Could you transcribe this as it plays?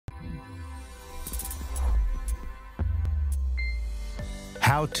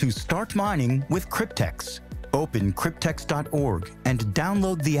How to start mining with Kryptex. Open Kryptex.org and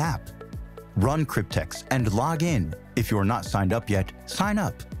download the app. Run Kryptex and log in. If you're not signed up yet, sign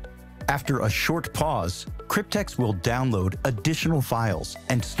up. After a short pause, Kryptex will download additional files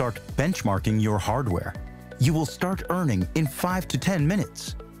and start benchmarking your hardware. You will start earning in 5 to 10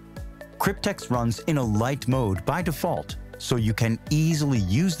 minutes. Kryptex runs in a light mode by default, so you can easily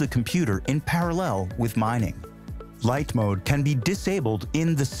use the computer in parallel with mining. Light mode can be disabled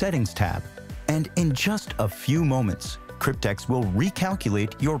in the Settings tab, and in just a few moments, Kryptex will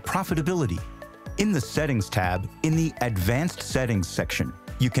recalculate your profitability. In the Settings tab, in the Advanced Settings section,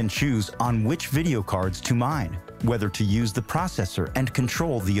 you can choose on which video cards to mine, whether to use the processor and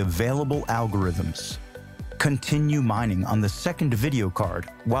control the available algorithms. Continue mining on the second video card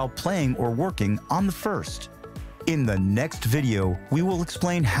while playing or working on the first. In the next video, we will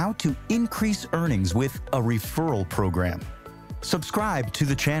explain how to increase earnings with a referral program. Subscribe to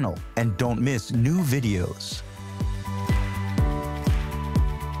the channel and don't miss new videos.